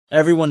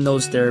Everyone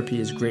knows therapy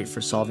is great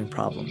for solving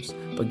problems,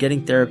 but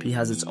getting therapy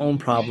has its own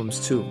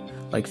problems too,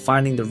 like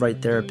finding the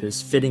right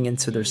therapist, fitting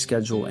into their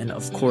schedule, and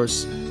of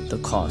course,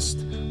 the cost.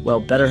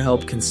 Well,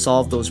 BetterHelp can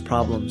solve those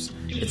problems.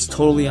 It's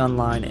totally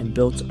online and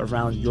built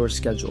around your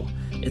schedule.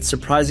 It's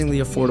surprisingly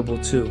affordable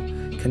too.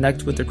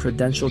 Connect with a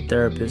credentialed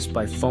therapist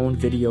by phone,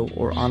 video,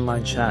 or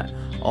online chat,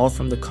 all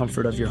from the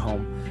comfort of your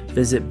home.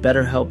 Visit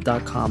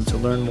BetterHelp.com to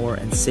learn more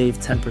and save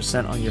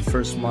 10% on your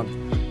first month.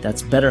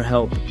 That's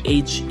BetterHelp,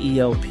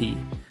 H-E-L-P.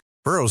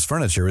 Burrow's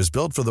furniture is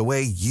built for the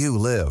way you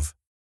live.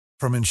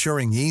 From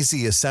ensuring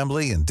easy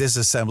assembly and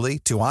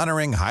disassembly to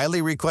honoring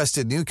highly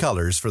requested new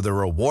colors for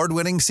their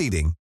award-winning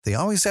seating, they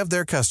always have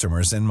their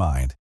customers in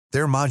mind.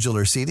 Their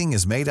modular seating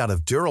is made out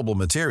of durable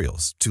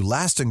materials to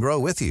last and grow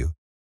with you.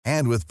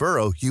 And with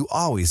Burrow, you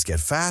always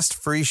get fast,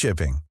 free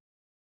shipping.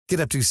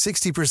 Get up to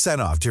 60%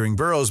 off during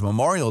Burrow's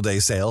Memorial Day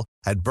sale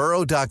at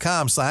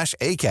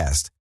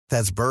burrow.com/ACAST.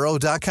 That's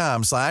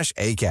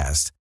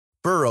burrow.com/ACAST.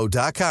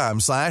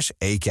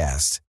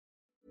 burrow.com/ACAST.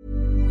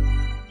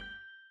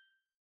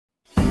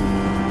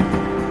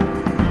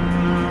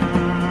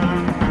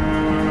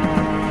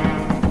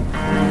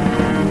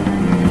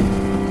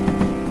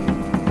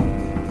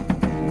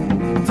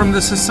 From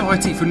the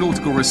Society for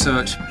Nautical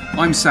Research,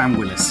 I'm Sam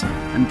Willis,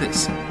 and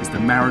this is the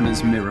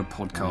Mariner's Mirror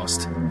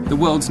podcast, the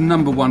world's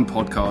 #1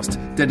 podcast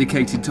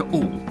dedicated to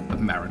all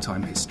of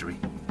maritime history.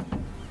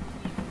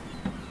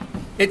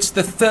 It's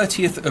the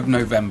 30th of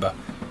November.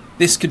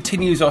 This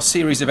continues our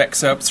series of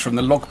excerpts from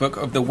the logbook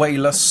of the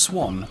whaler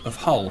Swan of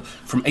Hull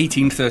from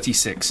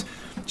 1836.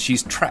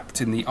 She's trapped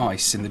in the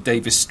ice in the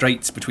Davis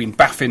Straits between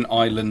Baffin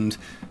Island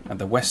and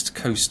the west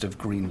coast of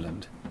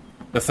Greenland.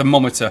 The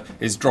thermometer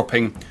is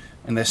dropping,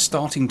 and they're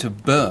starting to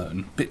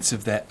burn bits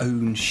of their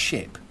own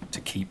ship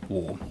to keep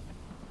warm.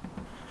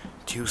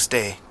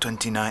 Tuesday,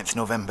 29th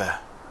November.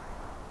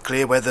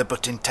 Clear weather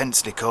but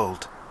intensely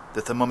cold. The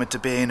thermometer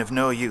being of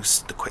no use,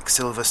 the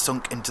quicksilver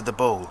sunk into the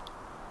bowl.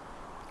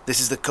 This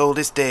is the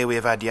coldest day we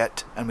have had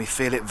yet, and we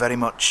feel it very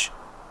much.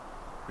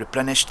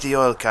 Replenished the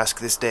oil cask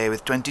this day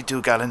with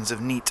 22 gallons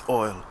of neat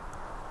oil.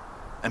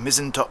 A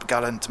mizzen-top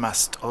gallant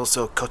mast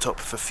also cut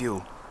up for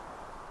fuel.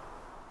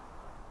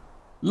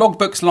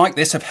 Logbooks like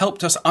this have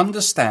helped us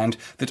understand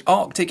that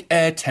Arctic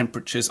air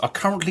temperatures are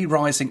currently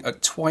rising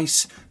at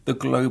twice the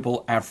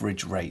global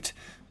average rate.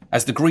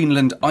 As the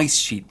Greenland ice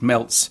sheet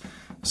melts,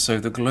 so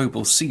the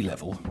global sea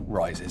level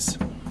rises.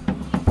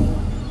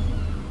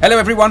 Hello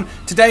everyone,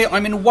 today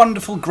I'm in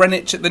wonderful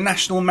Greenwich at the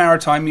National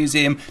Maritime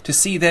Museum to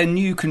see their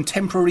new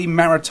contemporary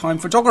maritime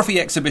photography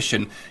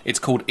exhibition. It's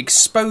called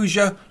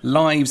Exposure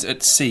Lives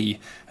at Sea,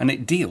 and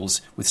it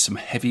deals with some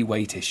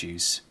heavyweight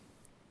issues.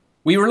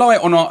 We rely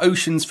on our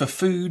oceans for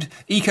food,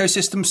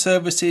 ecosystem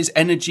services,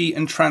 energy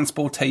and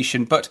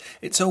transportation, but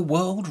it's a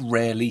world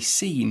rarely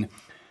seen.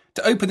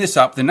 To open this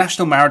up, the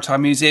National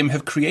Maritime Museum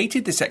have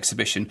created this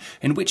exhibition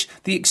in which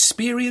the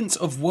experience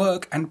of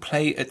work and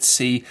play at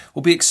sea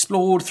will be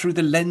explored through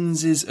the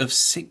lenses of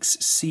 6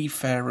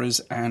 seafarers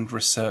and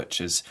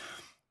researchers.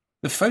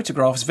 The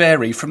photographs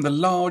vary from the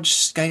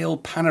large-scale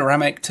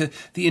panoramic to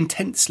the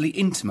intensely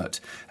intimate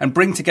and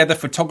bring together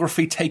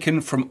photography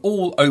taken from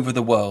all over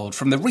the world,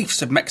 from the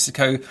reefs of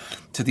Mexico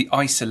to the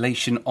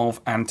isolation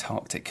of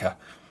Antarctica.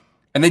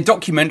 And they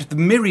document the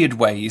myriad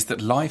ways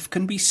that life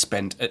can be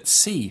spent at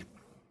sea.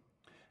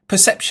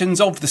 Perceptions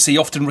of the sea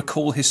often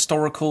recall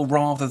historical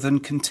rather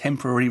than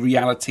contemporary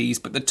realities,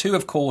 but the two,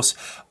 of course,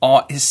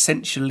 are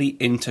essentially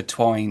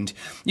intertwined.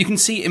 You can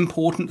see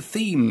important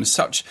themes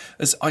such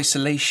as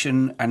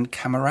isolation and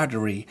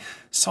camaraderie,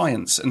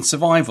 science and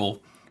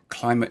survival,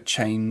 climate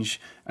change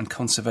and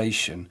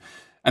conservation,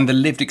 and the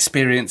lived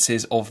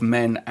experiences of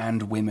men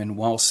and women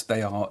whilst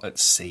they are at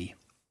sea.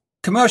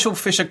 Commercial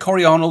fisher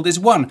Corey Arnold is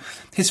one.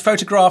 His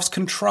photographs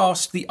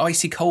contrast the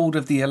icy cold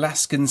of the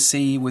Alaskan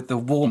Sea with the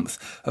warmth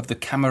of the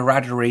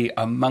camaraderie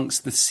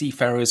amongst the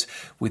seafarers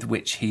with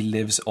which he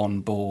lives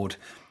on board.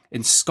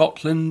 In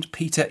Scotland,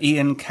 Peter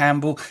Ian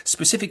Campbell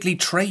specifically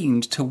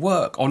trained to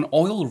work on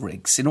oil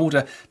rigs in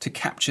order to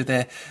capture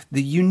the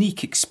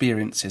unique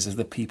experiences of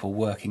the people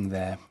working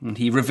there. And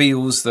he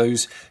reveals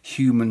those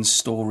human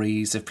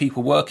stories of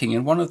people working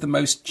in one of the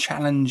most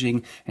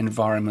challenging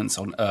environments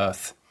on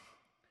Earth.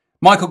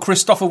 Michael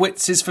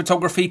Christofowicz's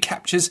photography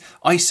captures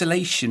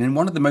isolation in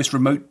one of the most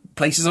remote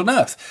places on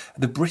Earth,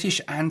 the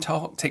British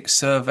Antarctic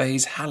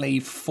Survey's Halley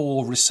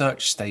 4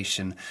 research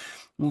station.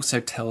 Also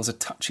tells a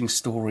touching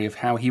story of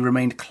how he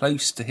remained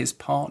close to his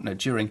partner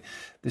during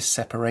this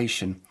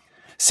separation.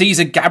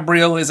 Caesar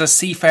Gabriel is a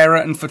seafarer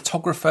and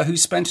photographer who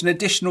spent an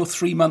additional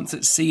 3 months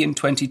at sea in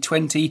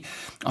 2020,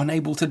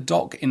 unable to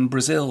dock in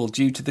Brazil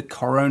due to the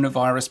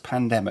coronavirus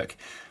pandemic.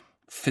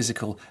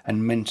 Physical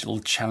and mental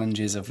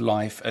challenges of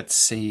life at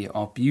sea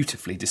are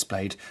beautifully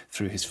displayed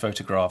through his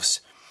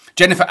photographs.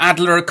 Jennifer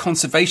Adler, a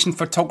conservation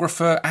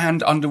photographer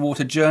and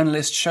underwater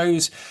journalist,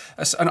 shows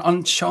us an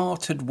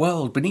uncharted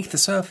world beneath the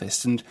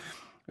surface, and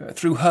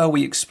through her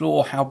we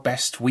explore how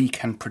best we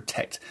can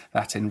protect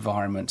that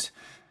environment.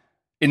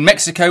 In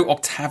Mexico,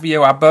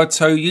 Octavio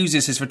Alberto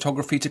uses his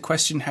photography to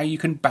question how you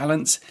can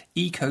balance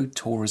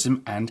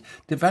eco-tourism and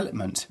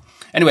development.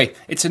 Anyway,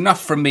 it's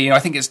enough from me, and I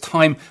think it's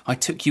time I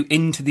took you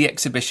into the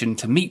exhibition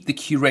to meet the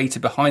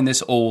curator behind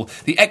this all,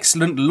 the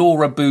excellent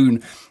Laura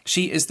Boone.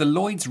 She is the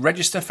Lloyd's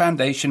Register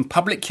Foundation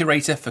Public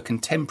Curator for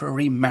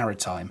Contemporary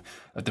Maritime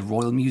at the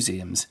Royal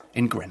Museums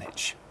in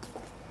Greenwich.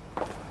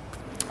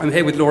 I'm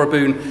here with Laura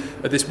Boone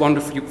at this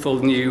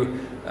wonderful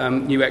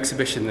new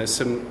exhibition. There's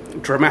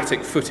some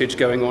dramatic footage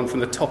going on from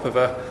the top of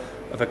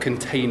a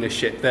container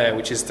ship there,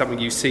 which is something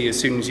you see as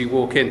soon as you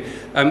walk in.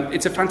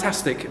 It's a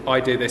fantastic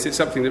idea, this. It's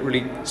something that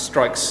really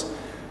strikes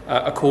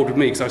a chord with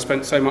me because I've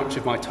spent so much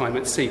of my time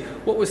at sea.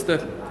 What was the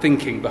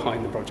thinking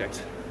behind the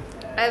project?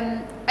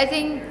 I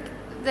think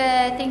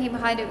the thinking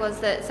behind it was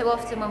that so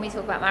often when we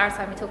talk about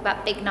maritime, we talk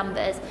about big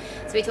numbers.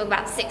 So we talk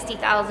about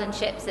 60,000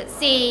 ships at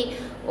sea,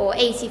 or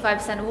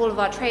 85% of all of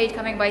our trade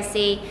coming by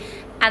sea,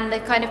 and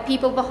the kind of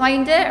people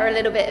behind it are a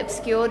little bit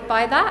obscured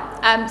by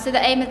that. So the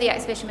aim of the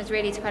exhibition was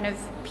really to kind of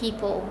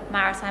people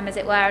maritime, as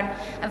it were,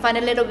 and find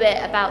a little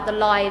bit about the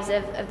lives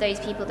of those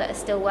people that are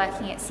still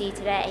working at sea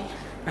today.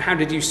 How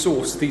did you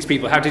source these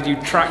people? How did you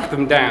track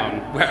them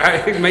down?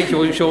 Make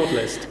your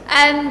shortlist?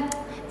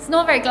 It's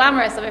not very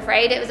glamorous, I'm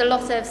afraid. It was a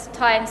lot of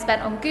time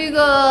spent on Google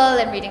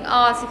and reading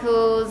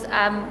articles.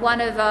 One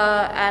of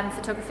our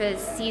photographers,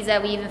 Caesar,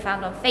 we even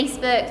found on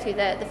Facebook through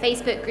the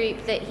Facebook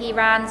group that he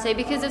ran. So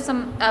because of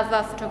some of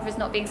our photographers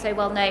not being so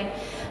well known,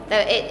 though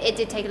it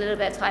did take a little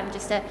bit of time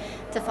just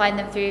to find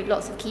them through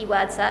lots of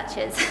keyword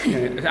searches.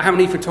 Yeah. How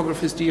many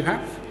photographers do you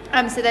have?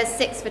 So there's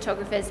 6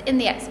 photographers in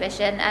the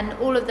exhibition, and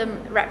all of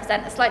them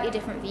represent a slightly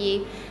different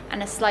view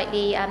and a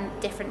slightly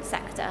different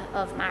sector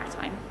of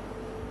maritime.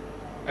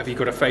 Have you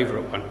got a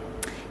favourite one?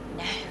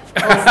 No, of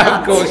course not.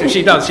 Of course,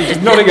 she does. She's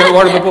just nodding at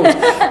one of the balls.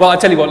 Well, I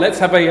tell you what. Let's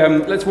have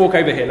let's walk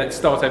over here. Let's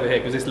start over here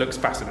because this looks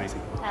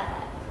fascinating.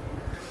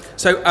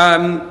 So,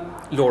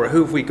 Laura,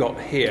 who have we got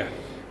here?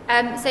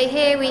 So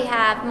here we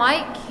have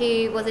Mike,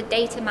 who was a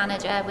data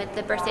manager with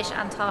the British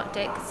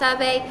Antarctic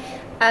Survey.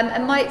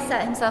 And Mike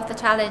set himself the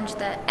challenge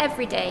that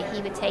every day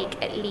he would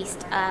take at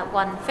least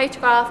one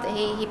photograph that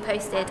he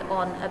posted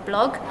on a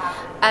blog.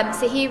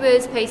 So he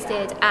was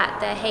posted at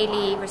the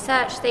Haley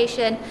Research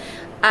Station,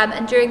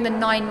 and during the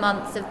 9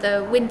 months of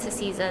the winter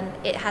season,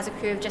 it has a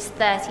crew of just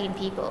 13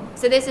 people.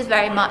 So this is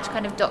very much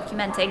kind of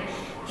documenting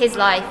his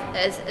life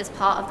as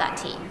part of that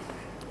team.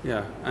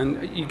 Yeah,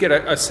 and you get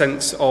a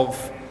sense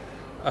of...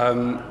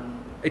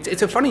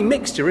 It's a funny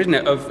mixture, isn't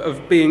it,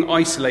 of being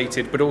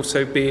isolated but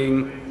also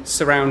being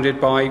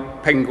surrounded by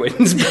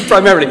penguins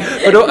primarily,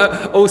 but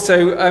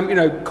also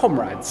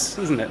comrades,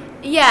 isn't it?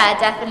 Yeah,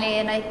 definitely.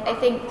 And I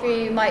think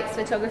through Mike's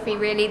photography,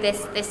 really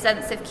this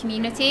sense of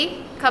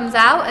community comes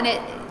out, and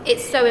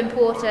it's so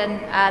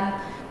important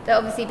that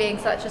obviously being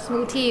such a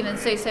small team and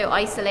so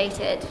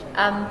isolated,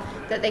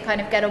 that they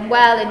kind of get on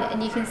well,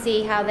 and you can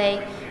see how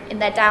they in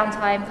their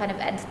downtime kind of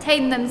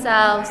entertain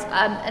themselves,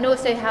 and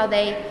also how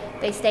they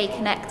stay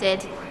connected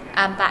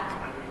back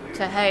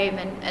to home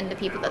and the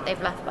people that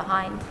they've left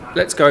behind.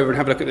 Let's go over and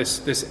have a look at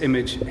this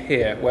image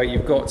here, where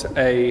you've got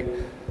a...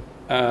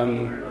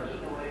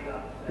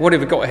 what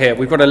have we got here?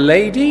 We've got a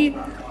lady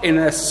in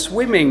a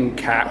swimming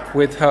cap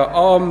with her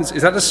arms...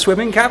 Is that a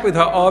swimming cap with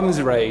her arms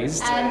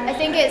raised? I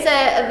think it's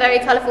a very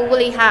colourful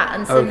woolly hat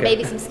and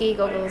maybe some ski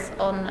goggles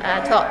on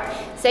top.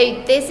 So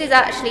this is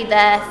actually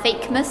their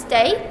Fakemas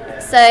Day.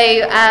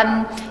 So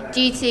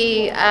due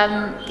to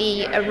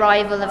the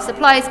arrival of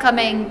supplies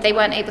coming, they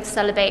weren't able to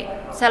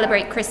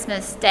celebrate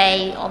Christmas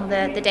Day on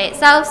the day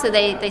itself, so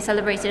they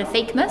celebrated a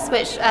Fakemas,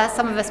 which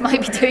some of us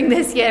might be doing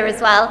this year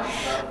as well,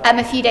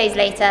 a few days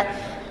later.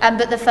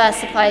 But the first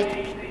supply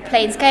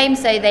planes came,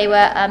 so they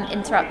were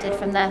interrupted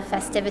from their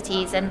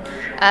festivities, and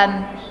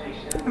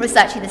it was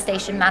actually the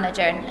station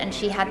manager, and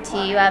she had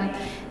to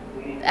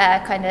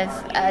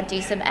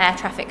do some air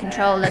traffic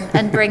control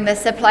and bring the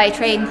supply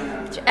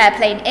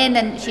airplane in,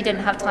 and she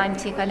didn't have time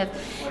to kind of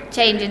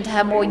change into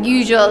her more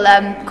usual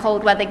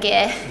cold weather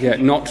gear. Yeah,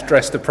 not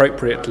dressed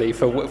appropriately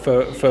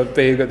for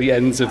being at the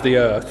ends of the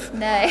earth.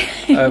 No.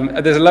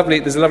 There's a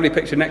lovely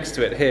picture next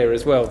to it here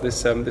as well.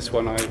 This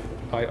one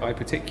I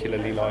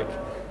particularly like.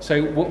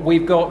 So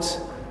we've got.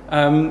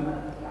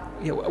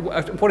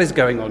 What is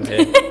going on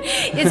here?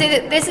 So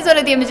this is one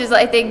of the images that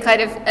I think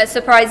kind of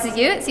surprises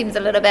you. It seems a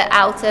little bit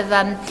out of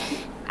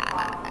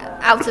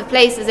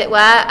place, as it were,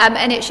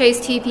 and it shows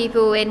 2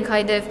 people in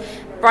kind of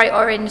bright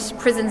orange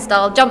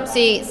prison-style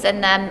jumpsuits,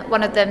 and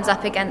one of them's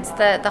up against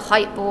the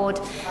height board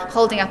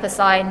holding up a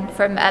sign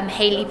from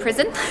Haley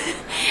Prison.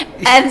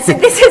 So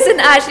this isn't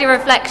actually a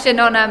reflection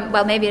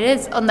on, maybe it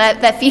is, on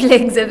their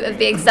feelings of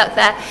being stuck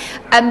there.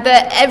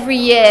 But every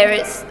year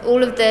it's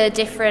all of the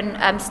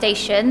different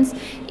stations,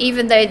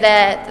 even though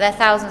they're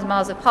thousands of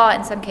miles apart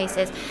in some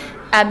cases,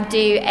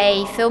 do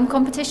a film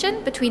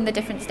competition between the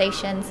different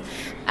stations,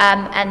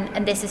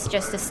 and this is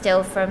just a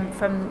still from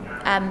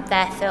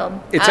their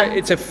film.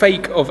 It's a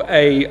fake of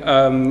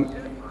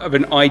a of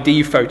an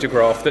ID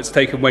photograph that's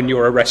taken when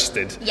you're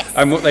arrested. Yes.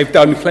 And what they've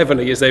done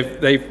cleverly is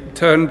they've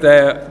turned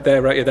their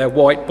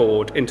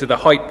whiteboard into the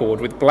height board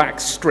with black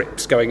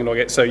strips going along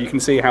it, so you can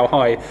see how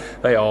high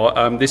they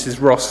are. This is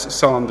Ross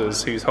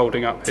Sanders, who's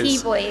holding up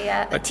his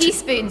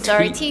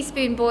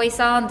teaspoon boy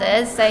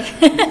Sanders. So,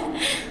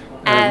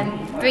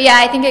 but yeah,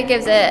 I think it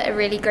gives a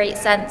really great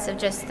sense of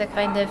just the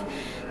kind of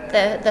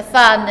the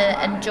fun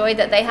and joy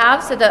that they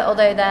have, so that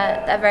although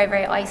they're very,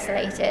 very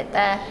isolated,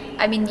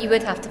 you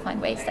would have to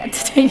find ways to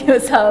entertain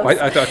yourselves.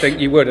 I think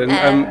you would,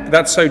 and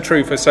that's so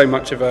true for so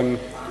much of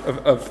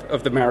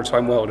the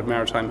maritime world, of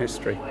maritime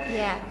history.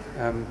 Yeah.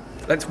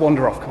 Let's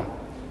wander off, come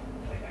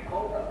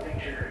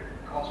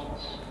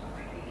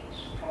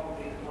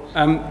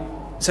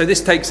on. So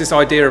this takes this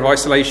idea of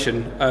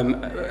isolation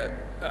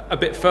a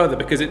bit further,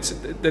 because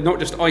they're not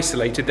just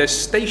isolated, they're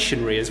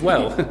stationary as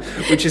well,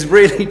 which is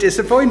really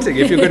disappointing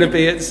if you're going to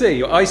be at sea.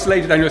 You're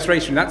isolated and you're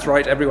stationary. That's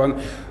right,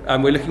 everyone.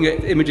 We're looking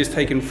at images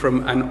taken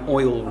from an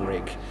oil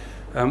rig.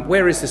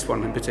 Where is this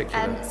one in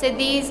particular? So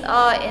these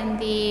are in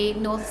the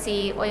North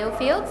Sea oil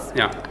fields.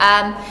 Yeah.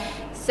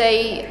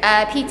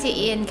 Peter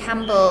Ian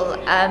Campbell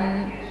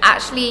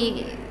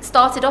actually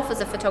started off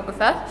as a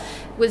photographer,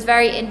 was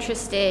very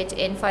interested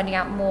in finding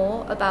out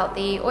more about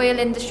the oil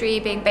industry,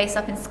 being based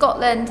up in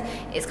Scotland.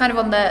 It's kind of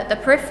on the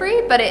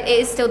periphery, but it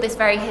is still this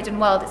very hidden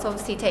world. It's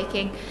obviously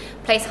taking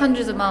place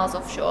hundreds of miles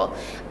offshore.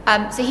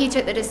 So he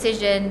took the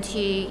decision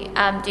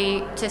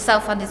to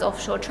self-fund his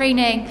offshore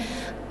training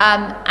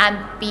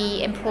and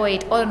be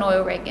employed on an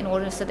oil rig in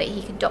order so that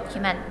he could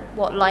document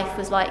what life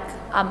was like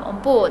on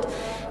board.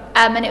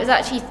 And it was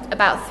actually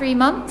about 3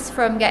 months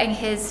from getting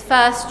his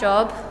first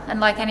job, and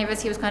like any of us,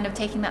 he was kind of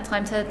taking that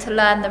time to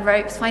learn the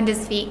ropes, find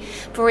his feet,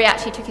 before he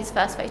actually took his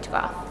first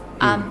photograph.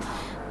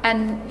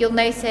 And you'll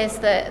notice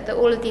that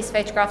all of these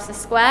photographs are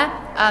square.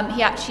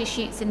 He actually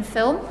shoots in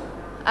film,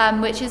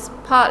 which is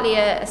partly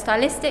a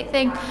stylistic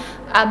thing,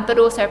 but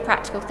also a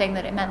practical thing,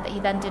 that it meant that he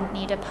then didn't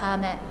need a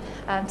permit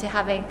to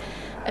having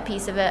a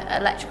piece of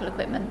electrical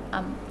equipment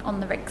on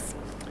the rigs.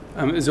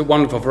 There's a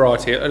wonderful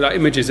variety, like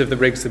images of the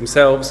rigs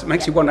themselves. It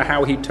makes you wonder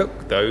how he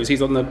took those.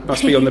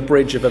 Must be on the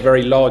bridge of a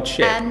very large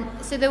ship.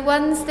 So the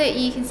ones that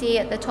you can see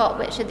at the top,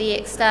 which are the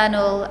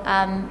external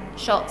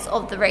shots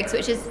of the rigs,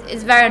 which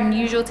is very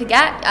unusual to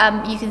get.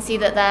 You can see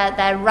that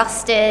they're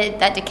rusted,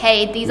 they're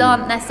decayed. These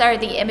aren't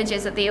necessarily the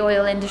images that the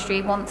oil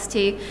industry wants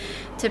to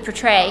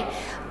portray.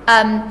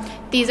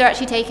 These are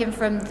actually taken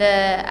from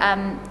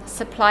the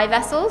supply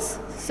vessels.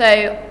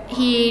 So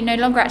he no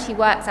longer actually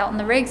works out on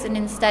the rigs, and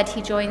instead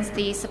he joins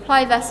the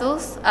supply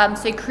vessels.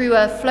 So crew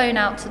are flown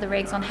out to the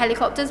rigs on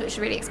helicopters, which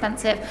are really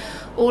expensive.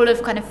 All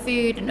of kind of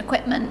food and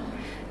equipment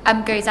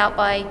goes out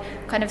by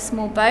kind of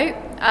small boat.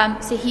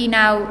 So he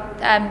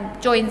now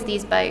joins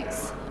these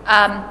boats,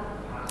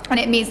 and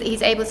it means that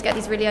he's able to get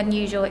these really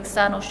unusual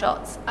external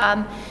shots,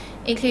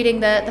 including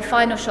the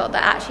final shot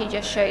that actually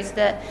just shows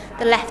the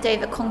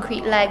leftover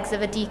concrete legs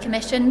of a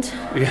decommissioned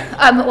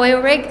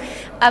oil rig,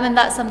 and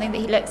that's something that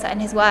he looks at in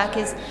his work.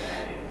 This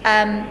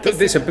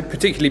is a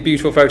particularly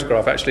beautiful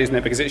photograph, actually, isn't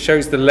it? Because it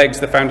shows the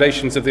legs, the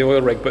foundations of the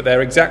oil rig, but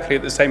they're exactly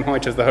at the same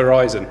height as the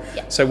horizon.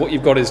 Yeah. So what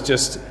you've got is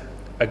just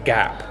a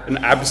gap, an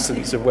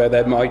absence of where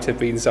there might have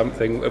been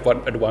something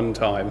at one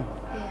time.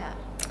 Yeah.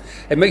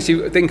 It makes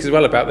you think as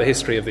well about the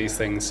history of these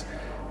things.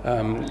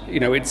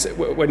 It's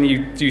when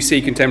you see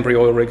contemporary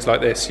oil rigs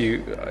like this,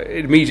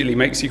 it immediately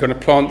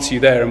plants you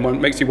there and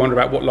makes you wonder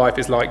about what life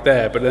is like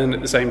there. But then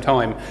at the same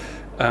time,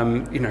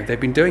 they've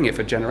been doing it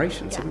for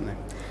generations, haven't they?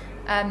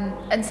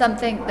 And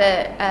something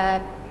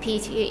that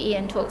Peter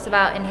Ian talks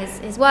about in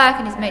his work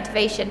and his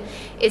motivation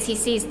is he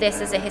sees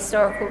this as a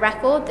historical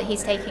record that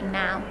he's taking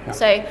now. Yeah.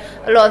 So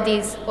a lot of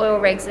these oil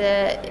rigs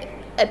are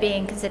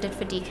being considered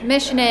for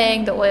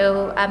decommissioning. The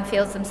oil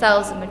fields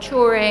themselves are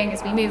maturing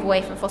as we move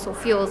away from fossil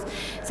fuels.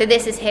 So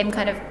this is him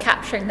kind of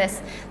capturing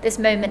this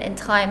moment in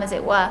time, as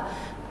it were,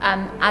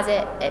 as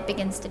it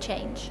begins to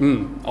change.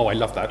 Oh, I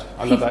love that.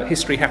 I love that.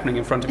 History happening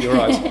in front of your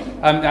eyes.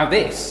 Now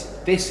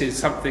this is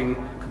something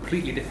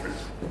completely different.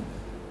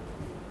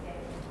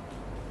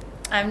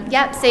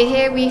 So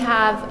here we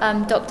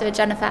have Dr.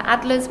 Jennifer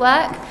Adler's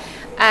work.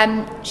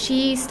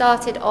 She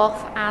started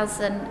off as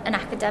an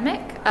academic.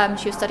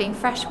 She was studying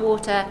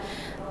freshwater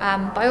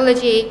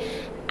biology,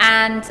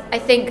 and I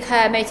think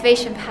her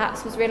motivation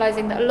perhaps was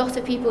realising that a lot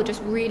of people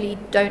just really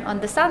don't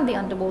understand the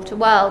underwater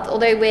world,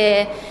 although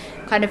we're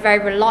kind of very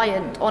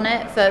reliant on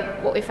it for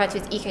what we refer to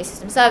as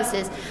ecosystem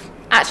services.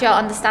 Actually, our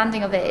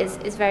understanding of it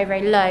is very,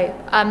 very low.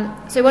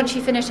 So once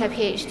she finished her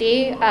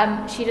PhD,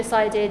 she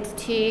decided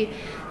to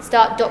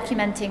start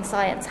documenting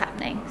science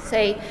happening.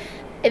 So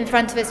in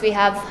front of us we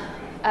have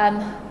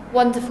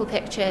wonderful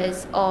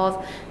pictures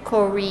of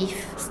coral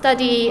reef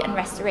study and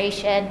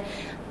restoration,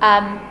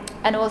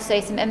 and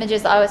also some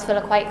images that I always feel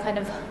are quite kind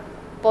of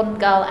Bond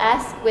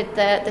girl-esque, with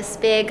the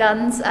spear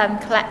guns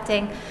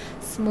collecting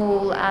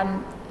small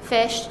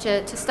fish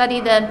to study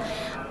them.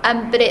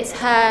 But it's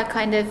her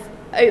kind of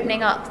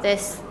opening up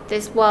this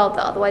world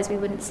that otherwise we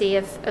wouldn't see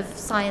of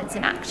science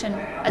in action,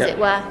 as it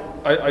were.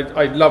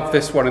 I love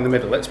this one in the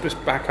middle. Let's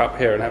just back up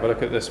here and have a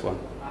look at this one.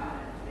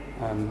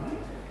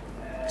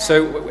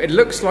 So it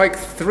looks like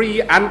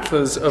 3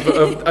 antlers of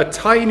a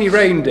tiny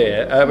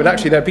reindeer, but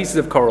actually they're pieces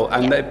of coral,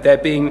 and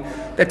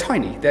they're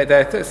tiny.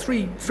 They're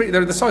three.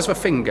 They're the size of a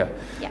finger,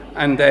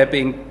 and they're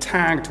being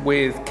tagged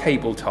with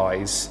cable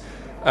ties,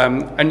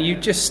 and you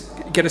just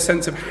get a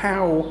sense of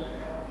how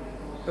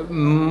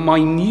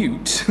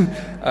minute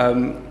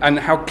and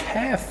how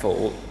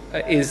careful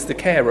is the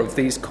care of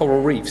these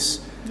coral reefs.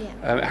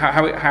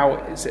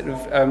 How sort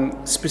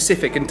of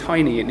specific and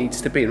tiny it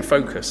needs to be and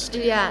focused. So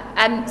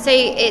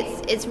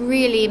it's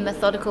really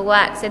methodical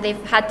work. So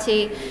they've had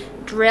to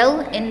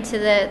drill into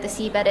the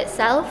seabed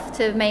itself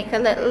to make a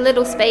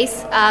little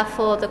space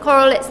for the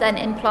coral. It's then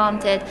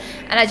implanted,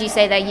 and as you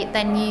say, they're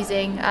then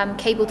using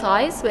cable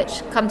ties,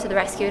 which come to the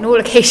rescue in all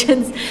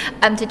occasions,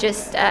 to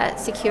just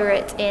secure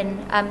it in.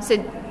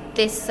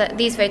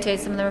 These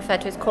photos, some of them refer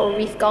to as coral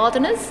reef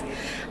gardeners.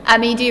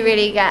 You do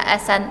really get a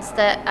sense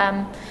that,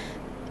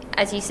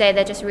 as you say,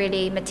 they're just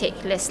really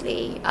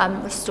meticulously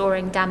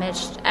restoring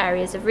damaged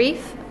areas of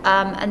reef.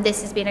 And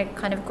this has been a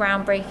kind of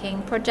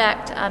groundbreaking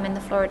project in the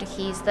Florida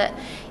Keys that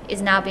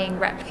is now being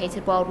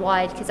replicated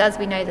worldwide, because as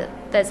we know that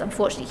there's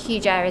unfortunately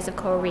huge areas of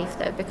coral reef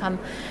that have become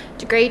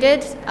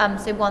degraded.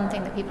 So one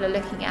thing that people are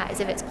looking at is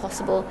if it's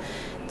possible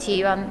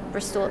to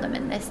restore them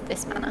in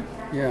this manner.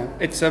 Yeah,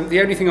 it's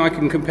the only thing I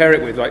can compare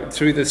it with, like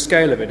through the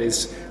scale of it,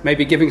 is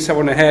maybe giving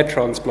someone a hair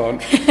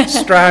transplant,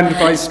 strand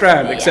by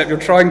strand, except you're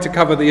trying to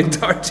cover the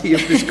entirety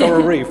of this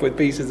coral reef with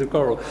pieces of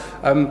coral.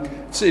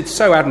 So it's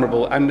so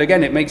admirable, and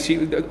again, it makes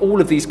you, all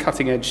of these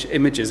cutting-edge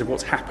images of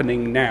what's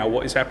happening now,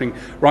 what is happening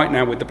right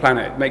now with the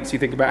planet, it makes you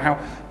think about how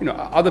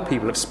other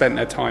people have spent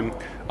their time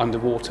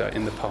underwater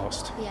in the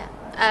past. Yeah.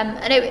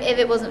 And if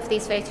it wasn't for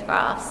these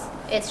photographs,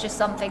 it's just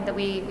something that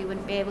we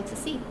wouldn't be able to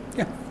see.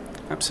 Yeah,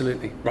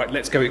 absolutely. Right,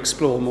 let's go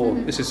explore more.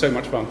 This is so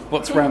much fun.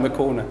 What's around the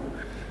corner?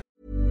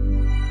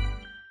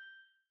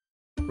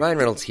 Ryan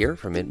Reynolds here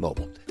from Mint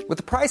Mobile. With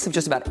the price of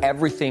just about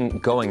everything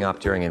going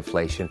up during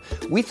inflation,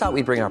 we thought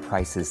we'd bring our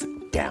prices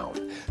down.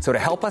 So to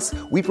help us,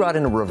 we brought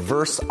in a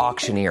reverse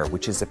auctioneer,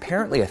 which is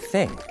apparently a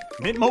thing.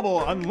 Mint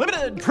Mobile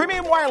Unlimited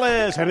Premium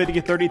Wireless. How to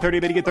get 30,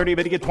 30, bit to get 30,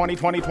 bit to get 20,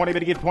 20, 20, bit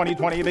to get 20,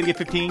 20, bit to get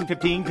 15,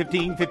 15,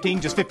 15,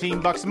 15, just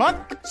 $15 a month?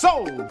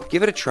 Sold!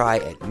 Give it a try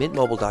at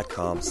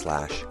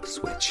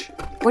mintmobile.com/switch.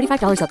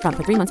 $45 up front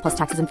for 3 months plus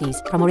taxes and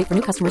fees. Promo rate for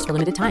new customers for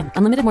limited time.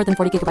 Unlimited more than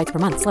 40 gigabytes per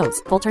month.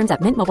 Slows full terms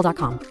at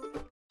mintmobile.com.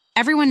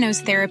 Everyone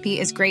knows therapy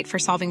is great for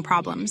solving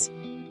problems,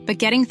 but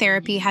getting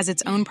therapy has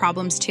its own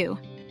problems too,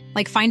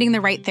 like finding the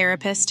right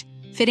therapist,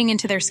 fitting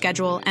into their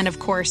schedule, and of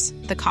course,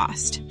 the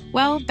cost.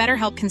 Well,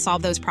 BetterHelp can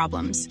solve those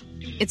problems.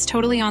 It's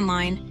totally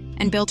online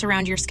and built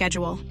around your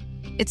schedule.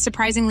 It's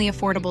surprisingly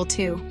affordable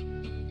too.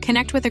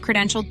 Connect with a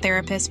credentialed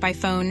therapist by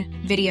phone,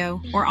 video,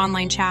 or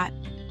online chat,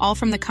 all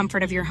from the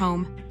comfort of your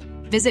home.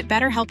 Visit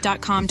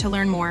BetterHelp.com to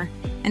learn more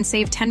and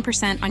save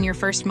 10% on your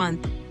first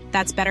month.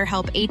 That's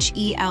BetterHelp,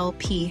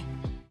 H-E-L-P.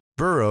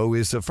 Burrow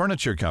is a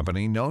furniture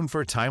company known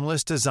for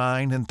timeless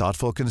design and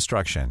thoughtful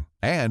construction,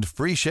 and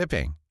free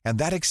shipping, and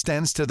that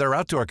extends to their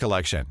outdoor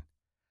collection.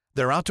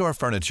 Their outdoor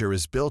furniture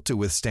is built to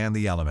withstand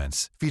the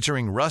elements,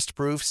 featuring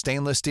rust-proof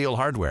stainless steel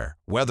hardware,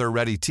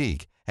 weather-ready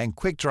teak, and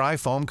quick-dry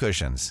foam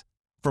cushions.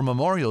 For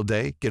Memorial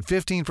Day, get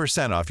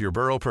 15% off your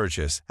Burrow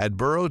purchase at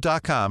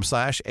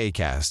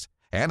burrow.com/acast,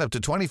 and up to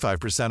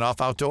 25%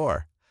 off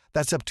outdoor.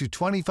 That's up to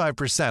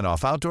 25%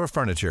 off outdoor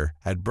furniture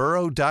at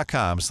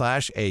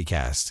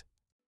burrow.com/acast.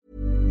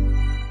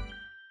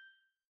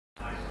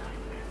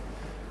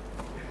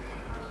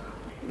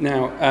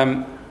 Now,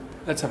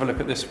 let's have a look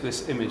at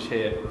this image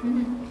here.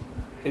 Mm-hmm.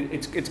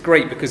 It's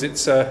great because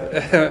it's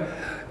an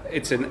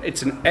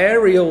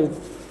aerial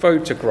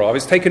photograph.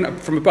 It's taken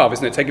from above,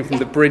 isn't it? Taken from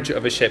the bridge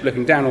of a ship,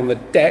 looking down on the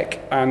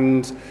deck,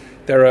 and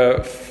there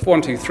are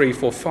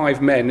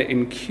 5 men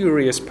in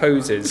curious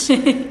poses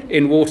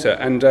in water.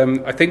 And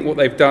I think what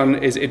they've done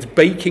is it's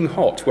baking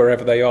hot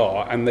wherever they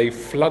are, and they've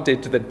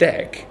flooded the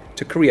deck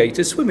to create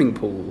a swimming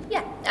pool.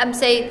 Yeah.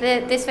 So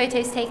this photo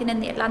is taken in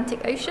the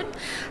Atlantic Ocean.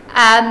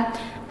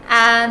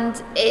 And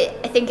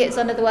I think it's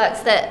one of the works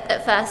that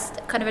at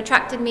first kind of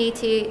attracted me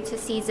to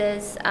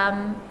Caesar's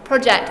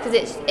project,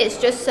 because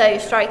it's just so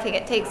striking.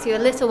 It takes you a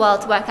little while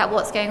to work out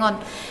what's going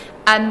on.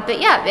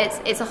 But yeah,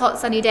 it's a hot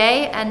sunny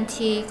day, and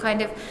to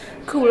kind of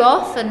cool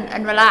off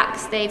and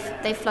relax, they've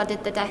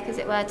flooded the deck, as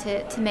it were,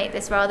 to make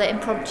this rather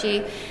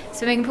impromptu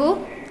swimming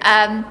pool.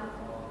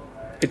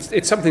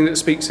 It's something that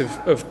speaks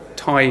of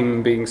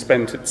time being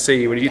spent at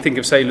sea. When you think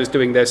of sailors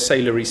doing their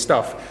sailory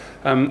stuff,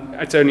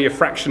 it's only a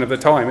fraction of the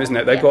time, isn't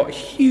it? They've got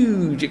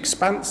huge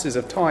expanses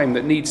of time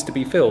that needs to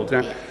be filled.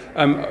 Now,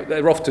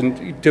 they're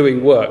often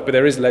doing work, but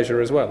there is leisure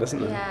as well, isn't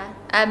there? Yeah,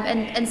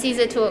 and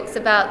Caesar talks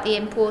about the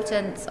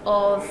importance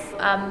of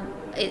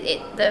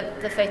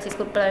the photo is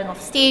called Blowing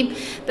Off Steam,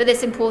 but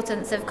this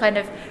importance of kind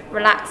of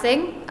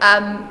relaxing.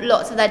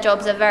 Lots of their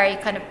jobs are very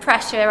kind of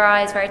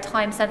pressurized, very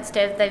time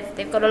sensitive.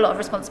 They've got a lot of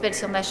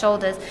responsibility on their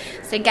shoulders.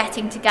 So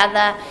getting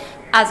together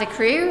as a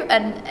crew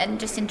and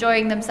just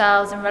enjoying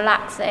themselves and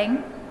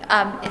relaxing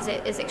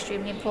is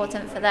extremely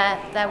important for their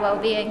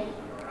well-being.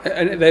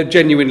 And they're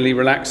genuinely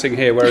relaxing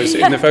here, whereas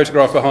in the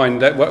photograph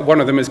behind, one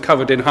of them is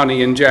covered in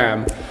honey and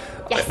jam.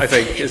 Yes. I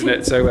think, isn't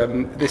it? So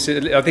this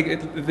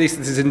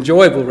is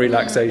enjoyable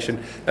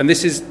relaxation, and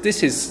this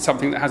is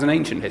something that has an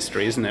ancient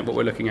history, isn't it? What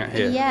we're looking at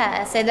here.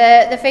 Yeah. So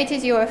the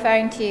photos you're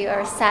referring to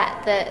are a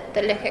set that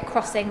look at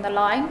crossing the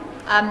line,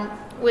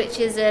 which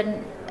is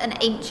an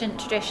ancient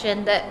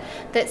tradition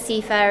that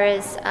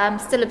seafarers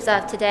still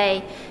observe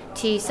today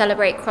to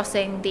celebrate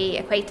crossing the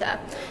equator.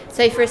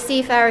 So for a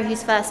seafarer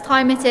whose first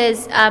time it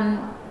is,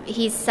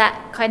 he's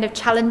set kind of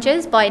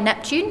challenges by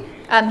Neptune.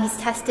 He's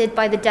tested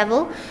by the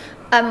devil.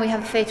 We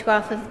have a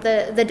photograph of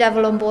the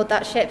devil on board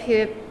that ship,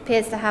 who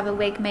appears to have a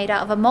wig made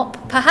out of a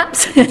mop,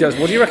 perhaps. He does.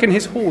 What do you reckon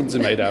his horns are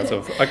made out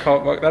of? I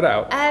can't work that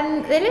out.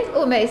 They look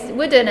almost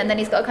wooden, and then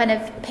he's got a kind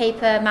of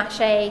paper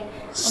mache,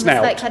 snout.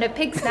 Almost like kind of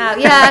pig snout.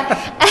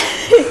 Yeah.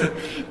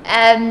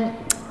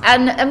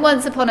 And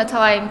once upon a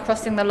time,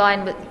 crossing the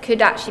line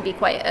could actually be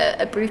quite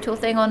a brutal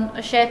thing on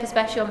a ship,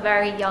 especially on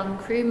very young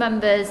crew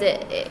members.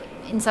 It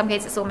in some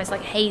cases, it's almost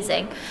like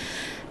hazing.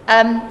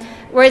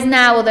 Whereas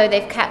now, although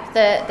they've kept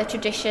the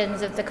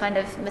traditions of the kind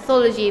of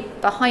mythology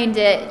behind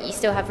it, you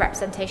still have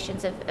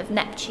representations of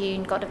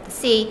Neptune, god of the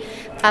sea.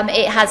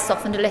 It has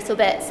softened a little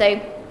bit.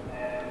 So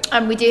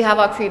we do have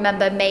our crew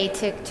member made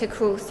to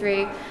crawl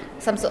through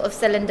some sort of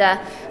cylinder,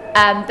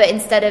 but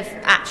instead of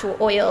actual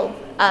oil,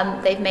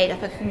 they've made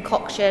up a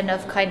concoction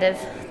of kind of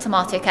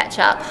tomato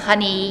ketchup,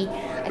 honey.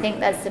 I think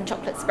there's some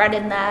chocolate spread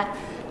in there.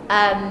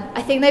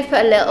 I think they've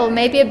put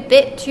maybe a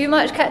bit too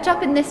much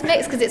ketchup in this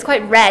mix because it's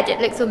quite red. It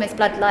looks almost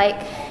blood-like.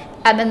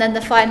 And then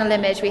the final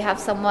image, we have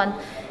someone...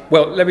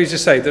 Well, let me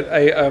just say that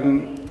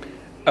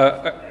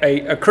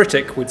a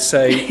critic would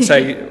say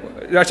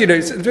actually, no,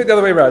 it's the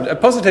other way around. A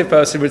positive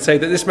person would say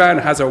that this man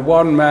has a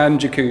one-man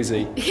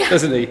jacuzzi,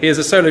 doesn't he? He has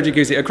a solo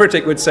jacuzzi. A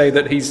critic would say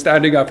that he's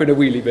standing up in a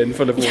wheelie bin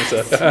full of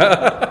water.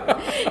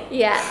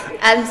 Yeah.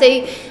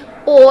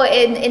 Or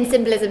in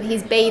symbolism,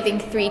 he's bathing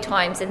 3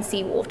 times in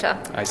seawater.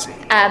 I see.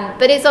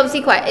 But it's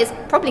obviously it's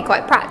probably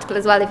quite practical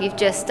as well if you've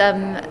just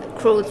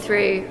crawled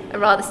through a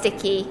rather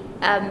sticky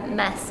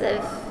mess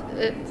of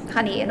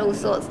honey and all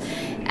sorts.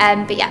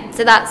 But yeah,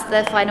 so that's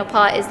the final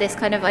part, is this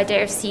kind of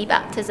idea of sea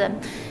baptism.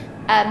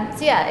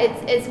 So yeah,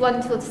 it's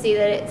wonderful to see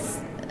that it's,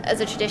 as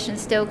a tradition,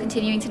 still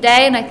continuing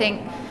today, and I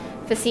think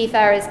for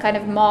seafarers, kind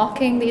of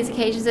marking these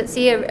occasions at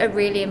sea are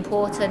really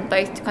important,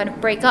 both to kind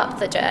of break up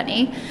the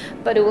journey,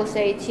 but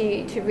also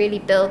to really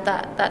build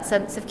that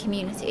sense of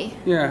community.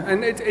 Yeah,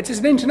 and it is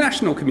an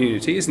international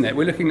community, isn't it?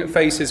 We're looking at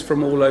faces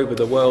from all over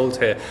the world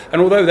here,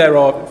 and although there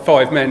are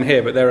 5 men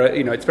here, but there are,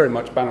 it's very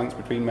much balanced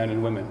between men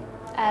and women.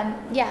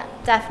 Yeah,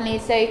 definitely.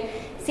 So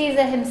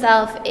Caesar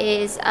himself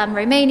is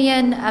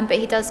Romanian, but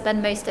he does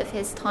spend most of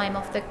his time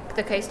off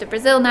the coast of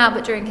Brazil now,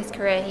 but during his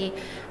career he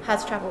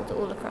has travelled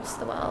all across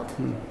the world.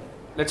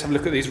 Let's have a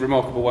look at these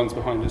remarkable ones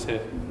behind us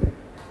here.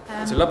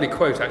 There's a lovely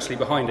quote actually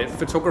behind it.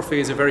 Photography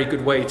is a very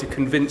good way to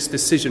convince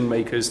decision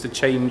makers to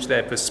change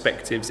their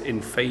perspectives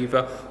in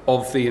favour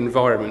of the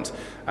environment.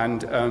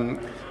 And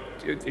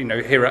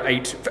here are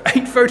 8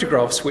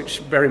 photographs which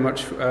very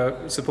much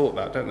support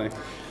that, don't they?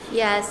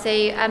 Yeah,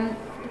 so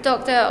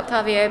Dr.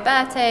 Octavio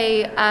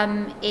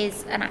Berto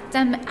is an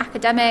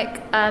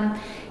academic.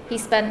 He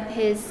spent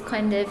his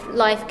kind of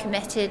life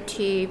committed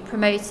to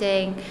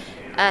promoting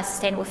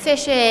sustainable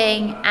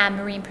fishing and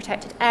marine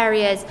protected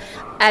areas,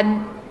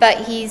 but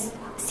he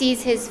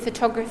sees his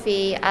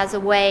photography as a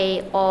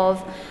way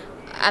of,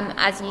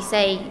 as you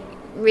say,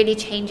 really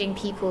changing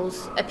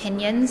people's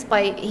opinions.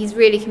 He's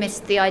really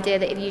committed to the idea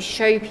that if you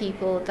show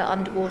people the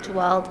underwater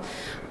world,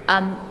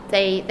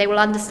 they will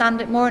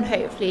understand it more and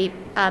hopefully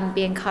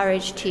be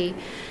encouraged to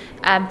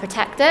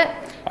protect it.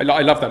 I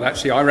love that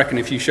actually. I reckon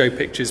if you show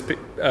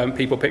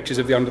people pictures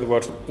of the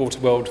underwater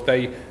world,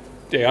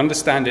 they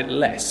understand it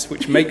less,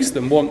 which makes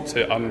them want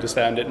to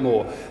understand it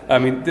more. I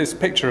mean, this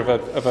picture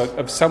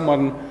of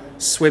someone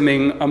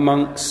swimming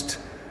amongst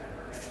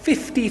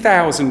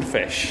 50,000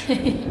 fish.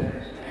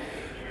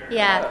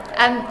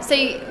 Yeah. So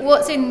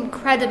what's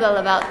incredible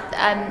about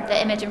the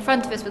image in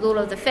front of us with all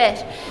of the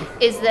fish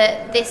is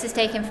that this is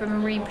taken from a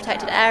marine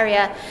protected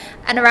area,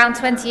 and around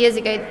 20 years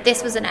ago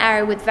this was an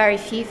area with very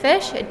few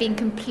fish. It had been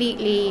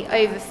completely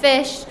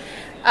overfished.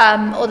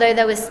 Although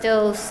there was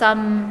still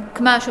some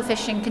commercial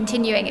fishing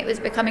continuing, it was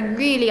becoming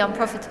really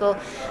unprofitable,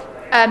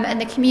 and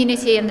the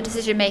community and the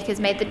decision makers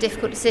made the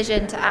difficult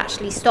decision to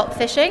actually stop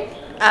fishing,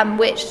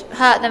 which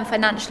hurt them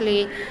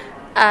financially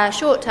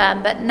short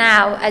term. But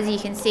now, as you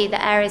can see,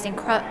 the area is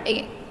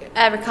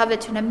recovered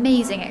to an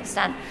amazing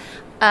extent,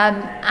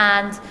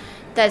 and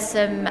there's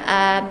some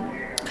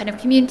kind of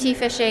community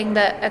fishing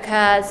that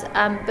occurs,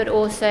 but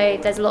also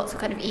there's lots of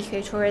kind of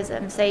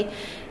ecotourism. So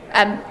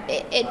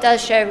it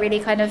does show a really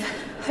kind of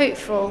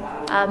hopeful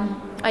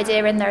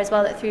idea in there as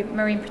well, that through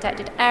marine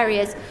protected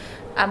areas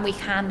we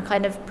can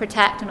kind of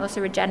protect and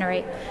also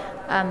regenerate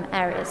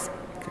areas.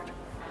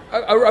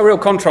 A real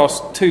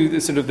contrast to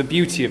the sort of the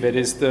beauty of it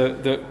is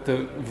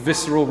the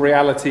visceral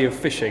reality of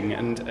fishing,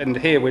 and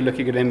here we're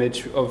looking at an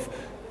image of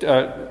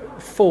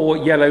 4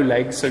 yellow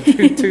legs, so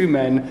two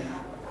men.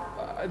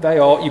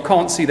 You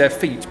can't see their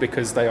feet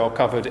because they are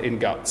covered in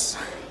guts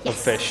of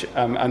fish,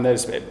 and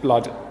there's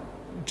blood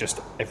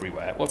just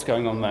everywhere. What's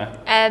going on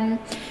there?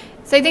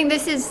 So I think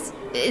this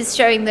is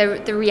showing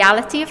the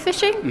reality of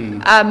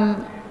fishing.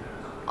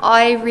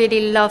 I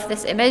really love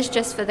this image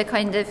just for the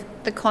kind of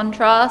the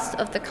contrast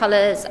of the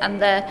colours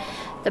and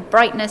the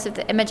brightness of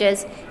the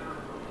images.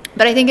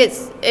 But I think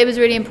it was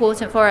really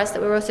important for us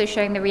that we're also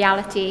showing the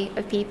reality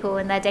of people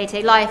in their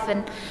day-to-day life.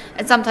 And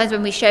sometimes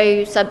when we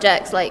show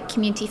subjects like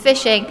community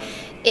fishing,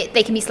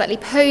 they can be slightly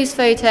posed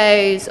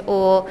photos,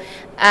 or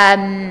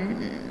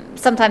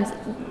sometimes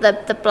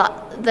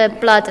the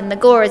blood and the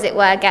gore, as it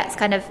were, gets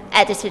kind of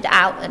edited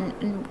out,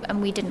 and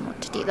we didn't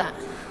want to do that.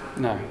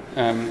 No.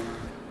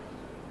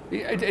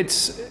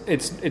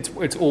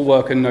 It's all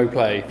work and no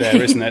play there,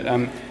 isn't it?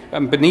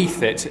 And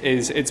beneath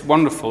it's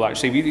wonderful,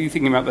 actually. You're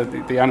thinking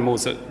about the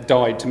animals that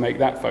died to make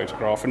that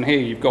photograph, and here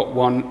you've got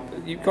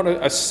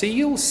a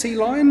sea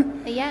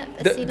lion? Yeah,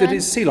 sea lion. That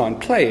is sea lion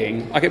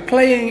playing.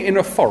 Playing in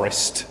a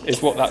forest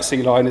is what that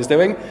sea lion is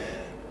doing.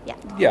 Yeah.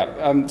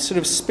 Yeah, sort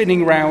of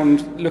spinning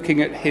round,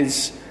 looking at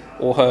his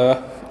or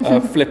her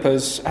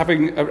flippers,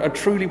 having a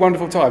truly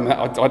wonderful time.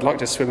 I'd like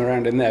to swim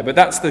around in there, but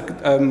that's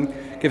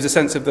gives a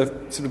sense of the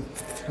sort of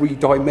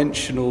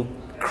three-dimensional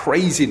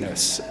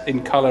craziness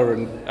in colour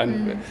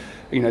and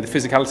the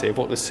physicality of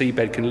what the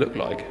seabed can look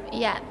like.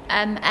 Yeah,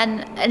 and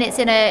it's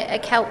in a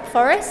kelp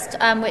forest,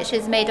 which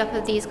is made up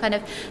of these kind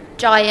of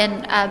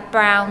giant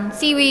brown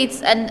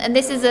seaweeds, and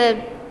this is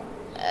a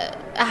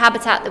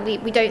habitat that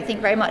we don't think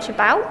very much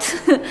about,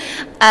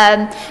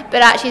 but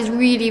actually is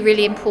really,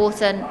 really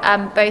important,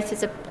 both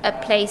as a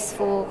place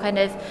for kind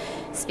of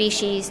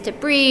species to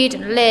breed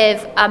and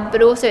live,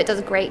 but also it does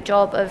a great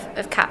job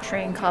of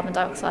capturing carbon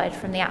dioxide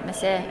from the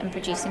atmosphere and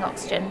producing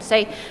oxygen.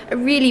 So a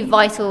really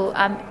vital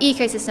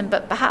ecosystem,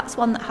 but perhaps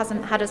one that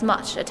hasn't had as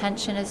much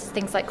attention as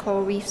things like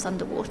coral reefs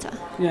underwater.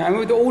 Yeah, and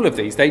with all of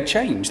these, they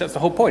change. That's the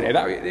whole point.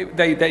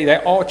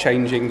 They are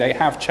changing. They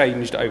have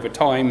changed over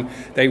time.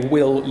 They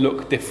will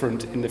look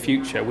different in the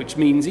future, which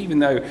means even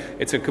though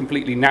it's a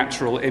completely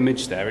natural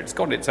image there, it's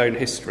got its own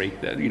history.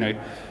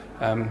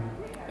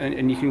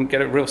 And you can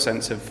get a real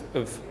sense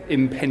of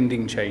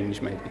impending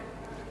change, maybe.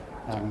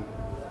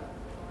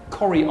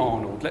 Corey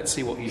Arnold, let's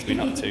see what he's been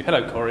up to.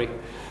 Hello, Corey.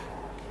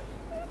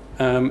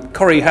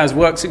 Corey has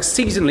worked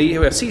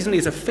seasonally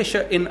as a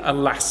fisher in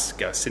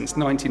Alaska since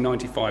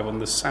 1995 on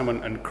the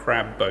salmon and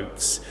crab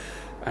boats.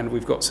 And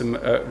we've got some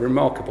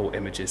remarkable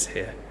images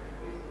here.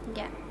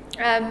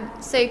 Yeah.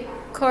 So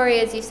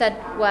Corey, as you said,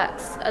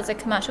 works as a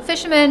commercial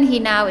fisherman. He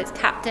now is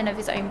captain of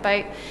his own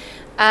boat.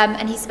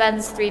 And he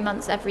spends 3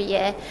 months every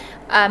year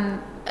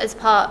as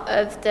part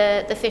of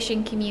the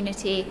fishing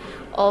community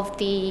of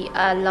the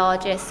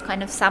largest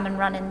kind of salmon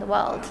run in the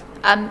world.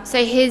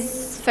 So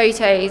his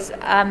photos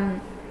are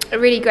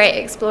really great,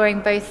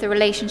 exploring both the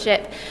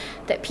relationship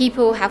that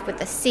people have with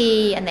the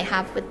sea, and they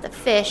have with the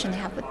fish, and they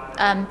have with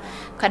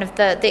kind of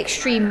the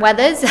extreme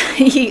weathers.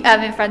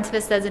 In front of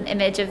us there's an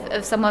image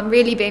of someone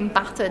really being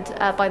battered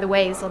by the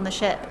waves on the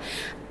ship.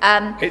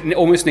 It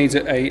almost needs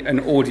an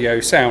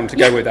audio sound to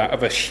go with that,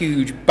 of a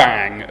huge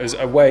bang as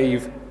a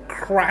wave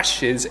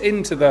crashes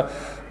into the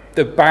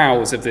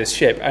bows of this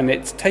ship, and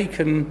it's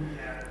taken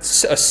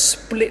a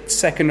split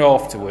second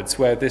afterwards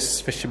where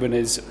this fisherman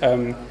is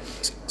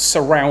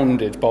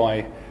surrounded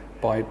by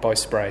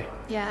spray.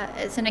 Yeah,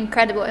 it's an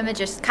incredible image,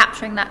 just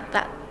capturing that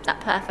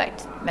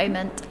perfect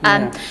moment.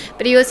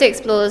 But he also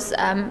explores,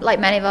 like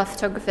many of our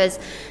photographers,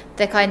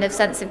 the kind of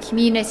sense of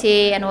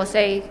community and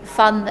also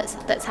fun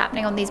that's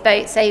happening on these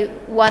boats. So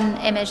one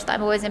image that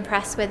I'm always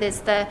impressed with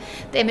is the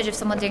image of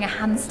someone doing a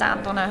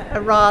handstand on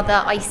a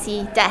rather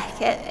icy deck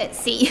at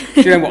sea.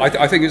 Do you know what?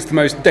 I think it's the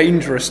most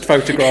dangerous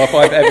photograph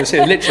I've ever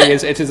seen. Literally,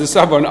 it is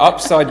someone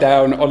upside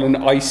down on an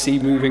icy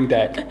moving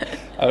deck.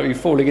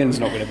 Falling in is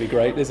not going to be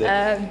great, is it?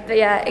 But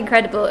yeah,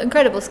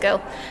 incredible skill.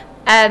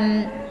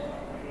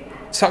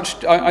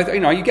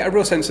 You get a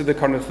real sense of the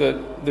kind of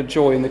the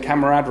joy and the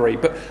camaraderie,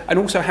 and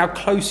also how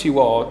close you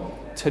are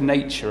to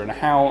nature, and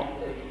how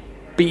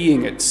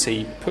being at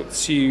sea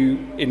puts you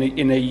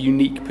in a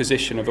unique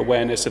position of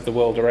awareness of the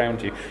world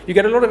around you. You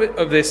get a lot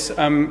of this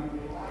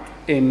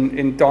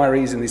in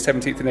diaries in the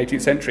 17th and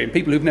 18th century, and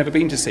people who've never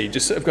been to sea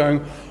just sort of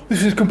going,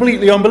 "This is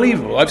completely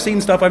unbelievable. I've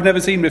seen stuff I've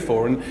never seen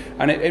before,"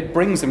 and it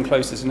brings them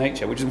closer to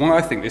nature, which is why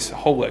I think this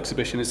whole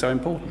exhibition is so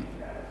important.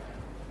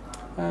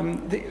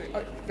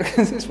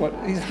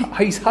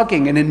 He's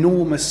hugging an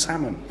enormous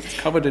salmon. It's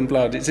covered in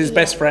blood. It's his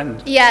best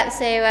friend. Yeah,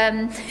 so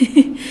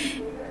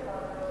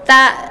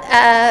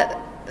that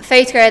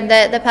photo and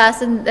the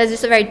person, there's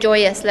just a very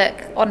joyous look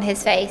on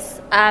his face.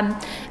 And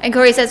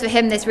Corey says for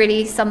him this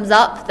really sums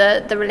up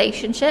the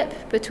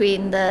relationship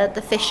between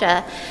the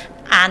fisher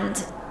and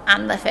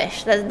the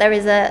fish. There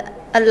is a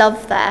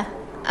love there,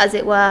 as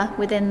it were,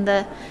 within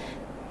the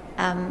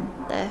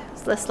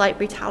slight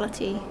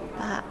brutality,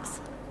 perhaps.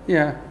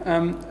 Yeah,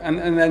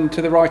 and then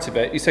to the right of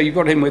it, so you've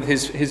got him with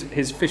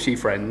his fishy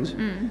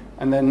friend,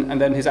 and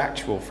then his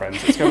actual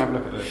friends. Let's go and have a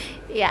look at this.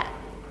 Yeah,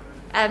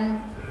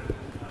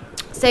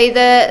 So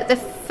the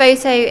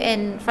photo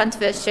in front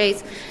of us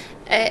shows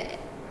a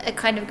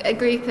kind of a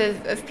group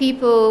of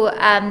people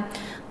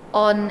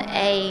on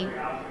a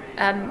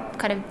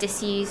kind of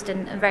disused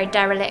and very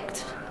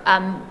derelict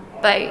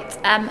boat.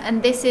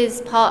 And this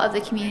is part of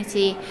the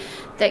community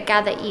that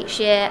gather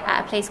each year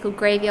at a place called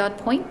Graveyard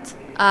Point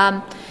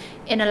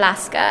in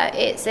Alaska.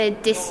 It's a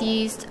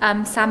disused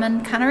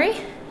salmon cannery.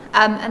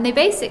 And they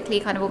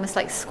basically kind of almost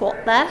like squat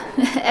there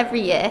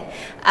every year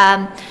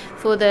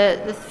for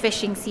the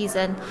fishing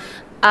season.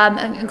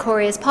 And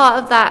Corey is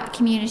part of that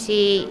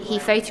community. He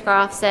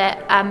photographs it.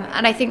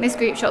 And I think this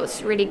group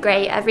shot's really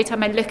great. Every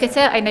time I look at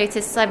it, I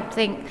notice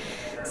something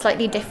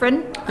slightly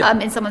different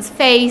in someone's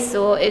face,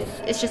 or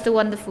it's just a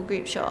wonderful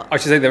group shot. I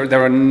should say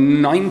there are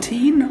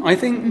 19, I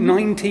think,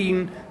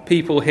 19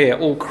 people here,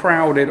 all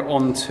crowded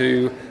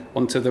onto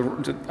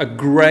a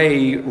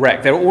grey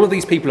wreck. All of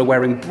these people are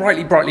wearing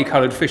brightly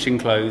coloured fishing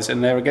clothes,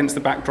 and they're against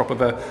the backdrop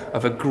of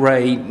a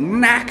grey,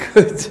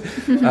 knackered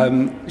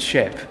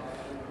ship.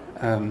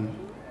 And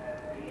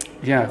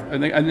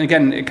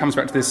again, it comes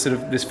back to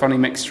this funny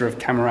mixture of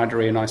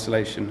camaraderie and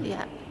isolation.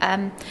 Yeah.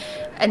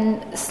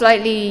 And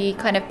slightly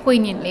kind of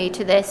poignantly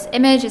to this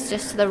image is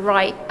just to the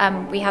right,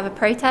 we have a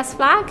protest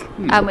flag,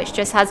 which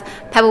just has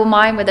Pebble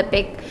Mine with a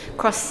big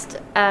crossed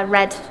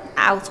red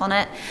out on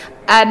it.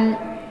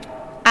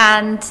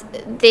 And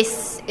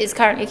this is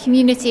currently a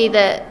community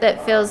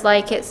that feels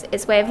like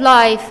its way of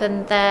life,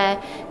 and their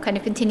kind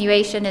of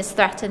continuation is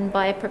threatened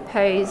by a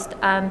proposed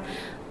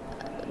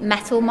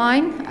metal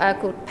mine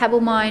called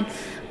Pebble Mine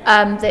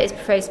that is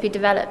proposed to be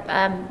developed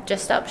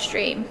just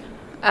upstream.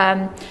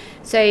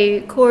 So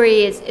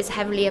Corey is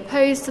heavily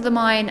opposed to the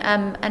mine,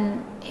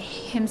 and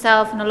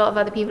himself and a lot of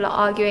other people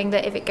are arguing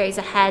that if it goes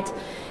ahead,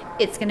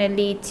 it's going to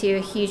lead to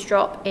a huge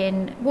drop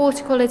in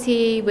water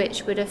quality,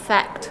 which would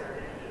affect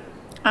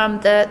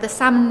the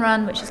salmon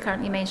run, which is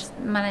currently managed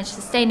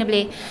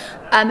sustainably,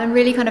 and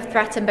really kind of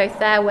threaten both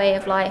their way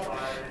of life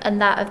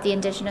and that of the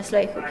indigenous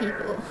local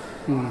people.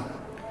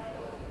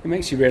 It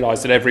makes you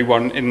realise that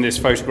everyone in this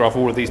photograph,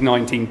 all of these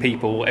 19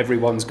 people,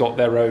 everyone's got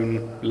their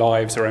own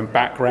lives, their own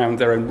background,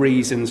 their own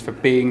reasons for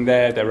being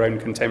there, their own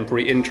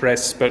contemporary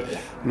interests, but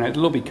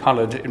it'll all be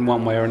coloured in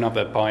one way or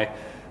another by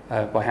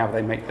how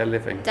they make their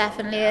living.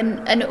 Definitely,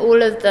 and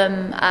all of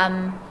them,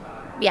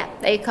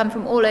 they come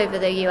from all over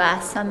the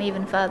US, some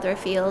even further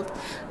afield,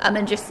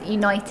 and just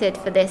united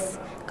for this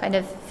kind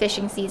of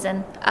fishing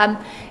season.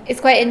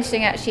 It's quite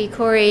interesting actually,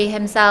 Corey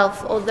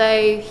himself,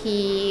 although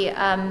he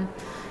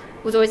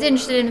was always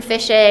interested in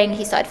fishing.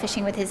 He started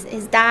fishing with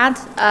his dad.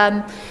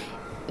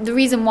 The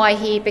reason why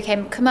he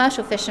became a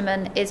commercial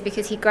fisherman is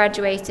because he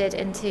graduated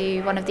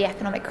into one of the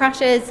economic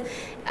crashes.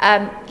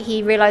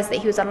 He realised that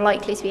he was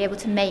unlikely to be able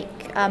to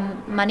make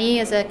money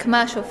as a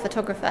commercial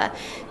photographer.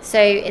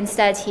 So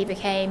instead he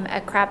became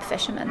a crab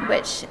fisherman,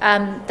 which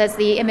there's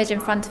the image in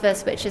front of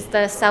us, which is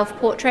the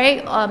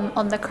self-portrait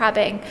on the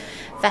crabbing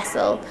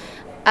vessel.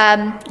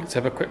 Let's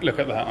have a quick look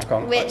at that. I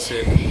can't quite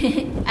see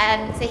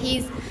it. So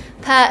he's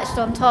perched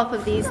on top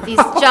of these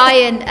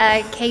giant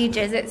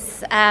cages.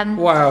 It's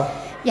wow.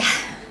 Yeah.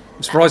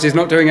 I'm surprised he's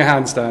not doing a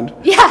handstand.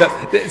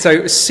 Yeah.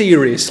 So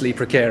seriously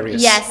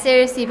precarious. Yeah,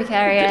 seriously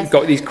precarious. You've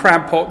got these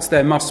crab pots.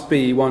 There must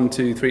be 1,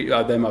 2, 3.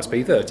 There must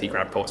be 30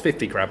 crab pots,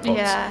 50 crab pots.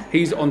 Yeah.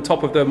 He's on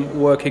top of them,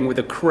 working with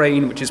a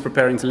crane, which is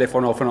preparing to lift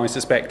one off, and I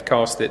suspect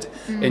cast it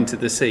into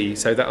the sea.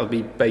 So that'll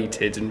be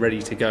baited and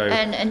ready to go.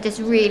 And just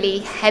really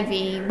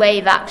heavy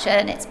wave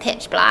action. It's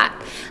pitch black.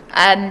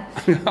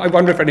 I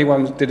wonder if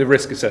anyone did a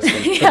risk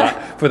assessment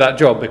for that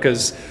job,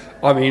 because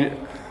I mean,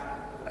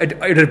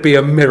 it'd be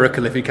a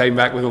miracle if he came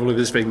back with all of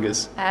his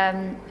fingers.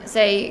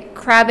 So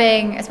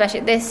crabbing, especially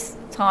at this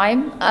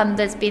time,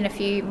 there's been a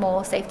few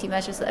more safety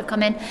measures that have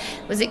come in,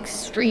 was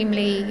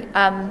extremely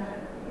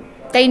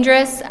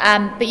dangerous,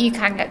 but you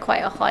can get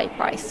quite a high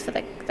price for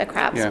the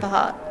crabs,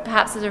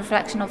 perhaps as a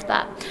reflection of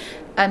that.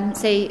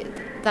 So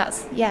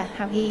that's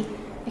how he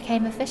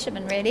became a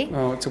fisherman, really.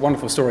 Oh, it's a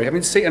wonderful story. I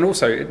mean, and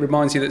also it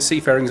reminds you that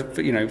seafaring,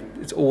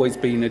 it's always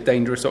been a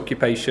dangerous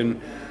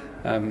occupation,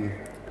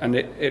 and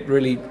it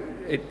really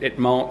it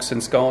marks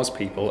and scars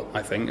people,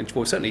 I think, and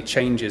certainly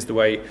changes the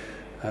way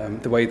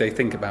they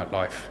think about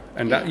life.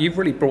 And you've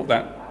really brought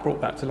that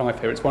to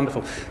life here. It's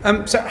wonderful.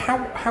 So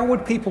how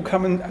would people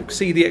come and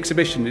see the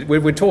exhibition?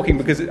 We're talking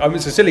because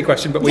it's a silly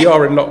question, but we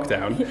are in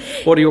lockdown.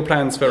 What are your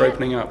plans for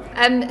opening up?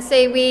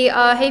 So we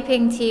are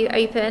hoping to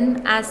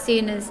open as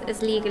soon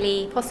as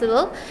legally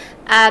possible.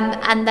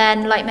 And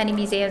then, like many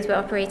museums, we're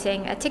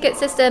operating a ticket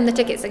system. The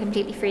tickets are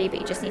completely free, but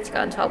you just need to go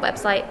onto our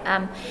website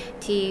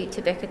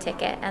to book a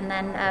ticket. And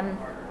then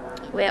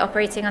we're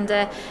operating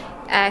under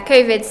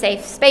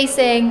COVID-safe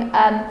spacing.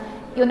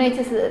 You'll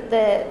notice that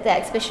the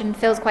exhibition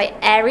feels quite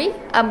airy,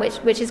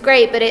 which is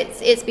great, but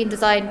it's been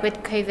designed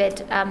with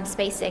COVID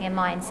spacing in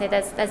mind. So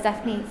there's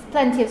definitely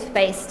plenty of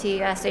space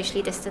to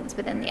socially distance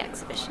within the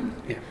exhibition.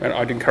 Yeah, and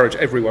I'd encourage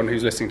everyone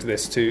who's listening to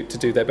this to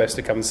do their best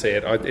to come and see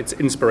it. It's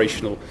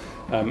inspirational,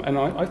 and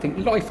I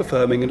think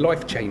life-affirming and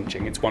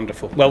life-changing. It's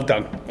wonderful. Well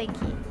done. Thank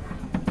you.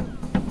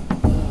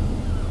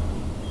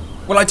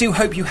 Well, I do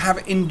hope you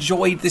have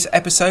enjoyed this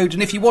episode,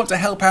 and if you want to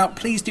help out,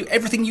 please do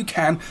everything you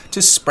can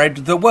to spread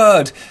the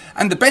word.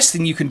 And the best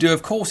thing you can do,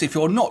 of course, if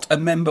you're not a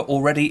member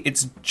already,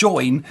 it's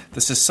join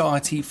the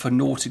Society for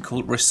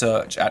Nautical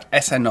Research at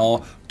snr.org.uk.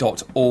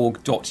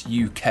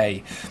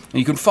 And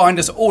you can find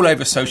us all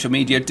over social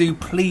media. Do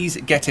please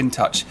get in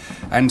touch,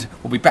 and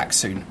we'll be back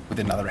soon with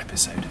another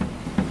episode.